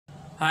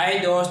हाय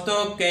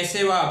दोस्तों,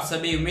 कैसे हो आप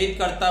सभी। उम्मीद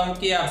करता हूं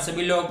कि आप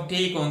सभी लोग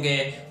ठीक होंगे।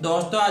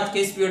 दोस्तों, आज के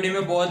इस वीडियो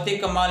में बहुत ही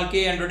कमाल के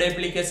एंड्रॉइड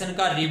एप्लीकेशन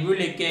का रिव्यू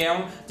लेके आया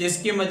हूं,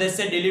 जिसकी मदद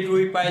से डिलीट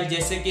हुई फाइल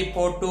जैसे कि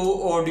photo,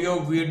 audio,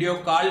 video,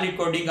 call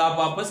recording आप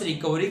वापस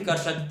रिकवरी कर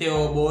सकते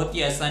हो बहुत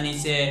ही आसानी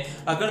से।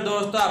 अगर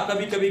दोस्तों आपका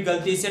भी कभी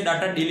गलती से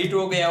डाटा डिलीट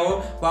हो गया हो,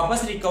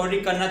 वापस रिकवरी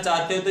करना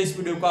चाहते हो तो इस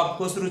वीडियो को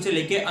आपको शुरू से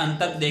लेके अंत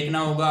तक देखना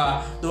होगा।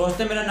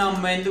 दोस्तों, मेरा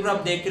नाम महेंद्र,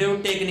 आप देख रहे हो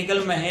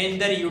टेक्निकल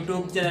महेंद्र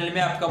यूट्यूब चैनल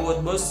में आपका बहुत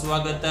बहुत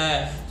स्वागत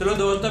है। चलो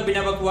दोस्तों,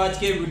 बिना बकवास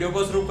के वीडियो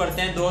को शुरू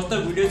करते हैं। दोस्तों,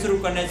 वीडियो शुरू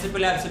करने से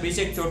पहले आप सभी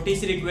से एक छोटी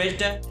सी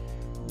रिक्वेस्ट है।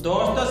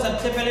 दोस्तों,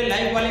 सबसे पहले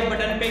लाइक वाले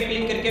बटन पे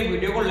क्लिक करके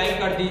वीडियो को लाइक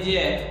कर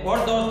दीजिए और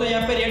दोस्तों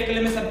यहाँ पे रेड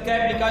कलर में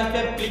सब्सक्राइब लिखा है, इस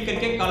पे क्लिक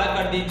करके काला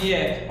कर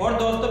दीजिए और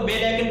दोस्तों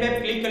बेल आइकन पे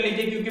क्लिक कर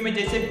लीजिए, क्योंकि मैं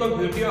जैसे कोई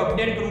वीडियो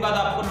अपडेट करूंगा तो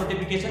आपको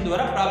नोटिफिकेशन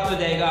द्वारा प्राप्त हो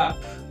जाएगा।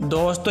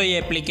 दोस्तों, ये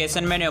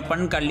एप्लीकेशन मैंने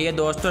ओपन कर लिया।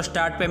 दोस्तों,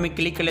 स्टार्ट पे मैं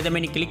क्लिक कर लिया,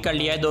 मैंने क्लिक कर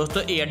लिया है।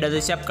 दोस्तों, ये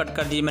एड्रेस से आप कट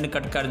कर दीजिए, मैंने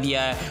कट कर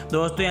दिया है।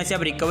 दोस्तों, यहाँ से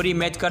आप रिकवरी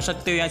इमेज कर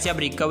सकते हो, यहाँ से आप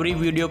रिकवरी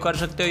वीडियो कर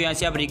सकते हो, यहाँ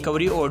से आप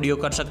रिकवरी ऑडियो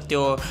कर सकते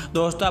हो।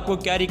 दोस्तों, आपको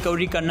क्या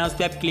रिकवरी करना है उस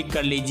पर आप क्लिक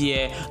कर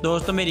लीजिए।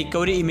 दोस्तों, मैं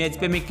रिकवरी इमेज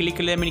पे मैं क्लिक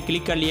कर लिया, मैंने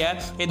क्लिक कर लिया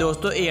है। ये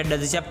दोस्तों ये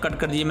एड्रेस से आप कट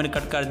कर दीजिए, मैंने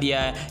कट कर दिया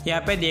है।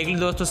 यहाँ पे देख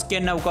लीजिए दोस्तों,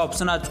 स्कैन नाउ का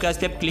ऑप्शन आ चुका है, इस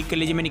पर आप क्लिक कर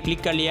लीजिए, मैंने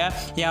क्लिक कर लिया।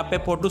 यहाँ पे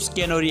फोटो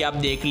स्कैन हो रही है, आप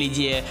देख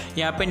लीजिए।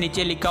 यहाँ पे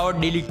नीचे लिखा हो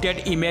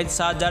डिलीटेड इमेज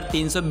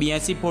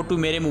 7382 फोटो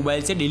मेरे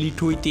मोबाइल से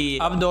डिलीट हुई थी।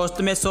 अब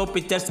दोस्तों मैं 100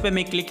 पिक्चर्स पे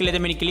मैं क्लिक कर लेते,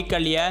 मैंने क्लिक कर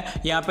लिया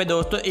है। यहाँ पे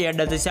दोस्तों ये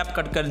एड्रेस से आप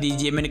कट कर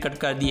दीजिए, मैंने कट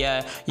कर दिया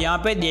है। यहाँ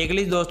पे देख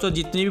लीजिए दोस्तों,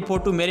 जितनी भी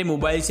फोटो मेरे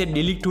मोबाइल से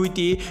डिलीट हुई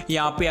थी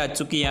यहाँ पे आ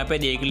चुकी है, यहाँ पे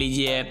देख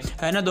लीजिए,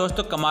 है ना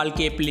दोस्तों। कमाल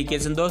की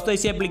एप्लीकेशन। दोस्तों,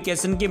 इस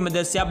एप्लीकेशन की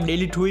मदद से आप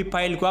डिलीट हुई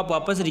फाइल को आप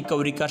वापस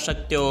रिकवरी कर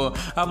सकते हो।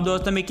 अब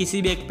दोस्तों मैं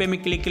किसी भी एक पे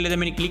मैं क्लिक कर लेता,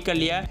 मैंने क्लिक कर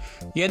लिया।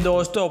 ये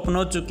दोस्तों ओपन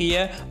हो चुकी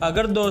है।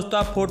 अगर दोस्तों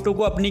आप फोटो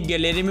को अपनी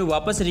गैलरी में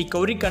वापस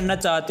रिकवरी करना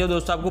चाहते हो,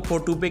 दोस्तों आपको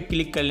फोटो पे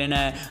क्लिक कर लेना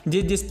है।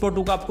 जिस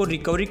फोटो को आपको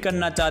रिकवरी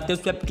करना चाहते हो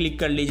उस पर आप क्लिक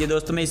कर लीजिए।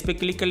 दोस्तों, मैं इस पे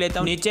क्लिक कर लेता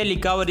हूँ। नीचे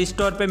लिखा हुआ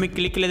रिस्टोर पे मैं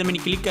क्लिक कर लेता, मैंने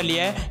क्लिक कर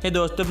लिया है। ये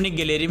दोस्तों अपनी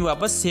गैलरी में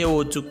वापस सेव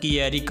हो चुकी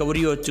है,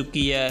 रिकवरी हो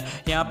चुकी है।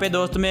 यहाँ पे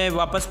दोस्तों मैं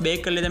वापस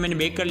बैक कर लेता, मैंने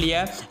बैक कर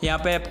लिया। यहाँ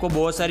पे आपको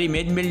बहुत सारी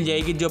इमेज मिल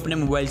जाएगी जो अपने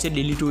मोबाइल से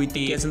डिलीट हुई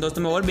थी।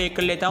 दोस्तों, मैं और बैक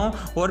कर लेता हूँ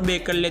और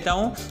बैक कर लेता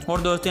हूँ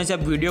और दोस्तों यहाँ से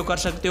आप वीडियो कर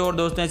सकते हो और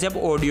दोस्तों यहाँ से आप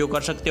ऑडियो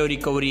कर सकते हो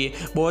रिकवरी।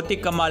 बहुत ही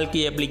कमाल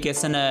की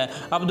एप्लीकेशन है।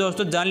 अब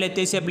दोस्तों जान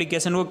लेते हैं इस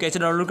एप्लीकेशन को कैसे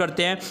डाउनलोड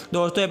करते हैं।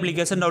 दोस्तों,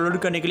 एप्लीकेशन डाउनलोड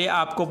करने के लिए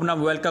आपको अपना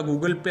मोबाइल का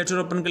गूगल प्ले स्टोर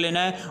ओपन कर लेना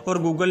है और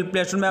गूगल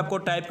प्ले स्टोर में आपको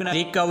टाइप करना है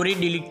रिकवरी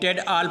डिलीटेड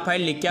ऑल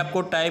फाइल लिख के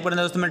आपको टाइप करना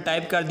है। दोस्तों, मैंने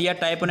टाइप कर दिया।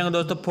 टाइप करने के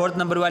दोस्तों 4th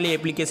नंबर वाली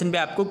एप्लीकेशन पे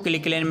आपको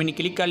क्लिक कर लेना, मैंने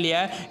क्लिक कर लिया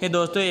है। ये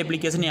दोस्तों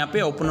एप्लीकेशन यहाँ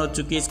पे ओपन हो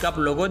चुकी है। इसका आप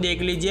लोगो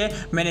देख लीजिए,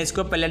 मैंने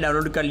इसको पहले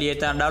डाउनलोड कर लिया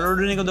था। डाउनलोड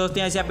होने को दोस्तों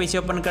यहाँ से आप इसे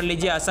ओपन कर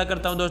लीजिए। आशा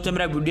करता हूँ दोस्तों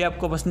मेरा वीडियो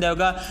आपको पसंद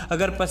आएगा।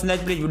 अगर पसंद आए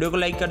प्लीज वीडियो को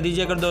लाइक कर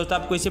दीजिए। अगर दोस्तों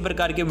आपको इसी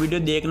प्रकार के वीडियो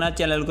देखना,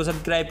 चैनल को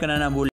सब्सक्राइब करना ना भूलें।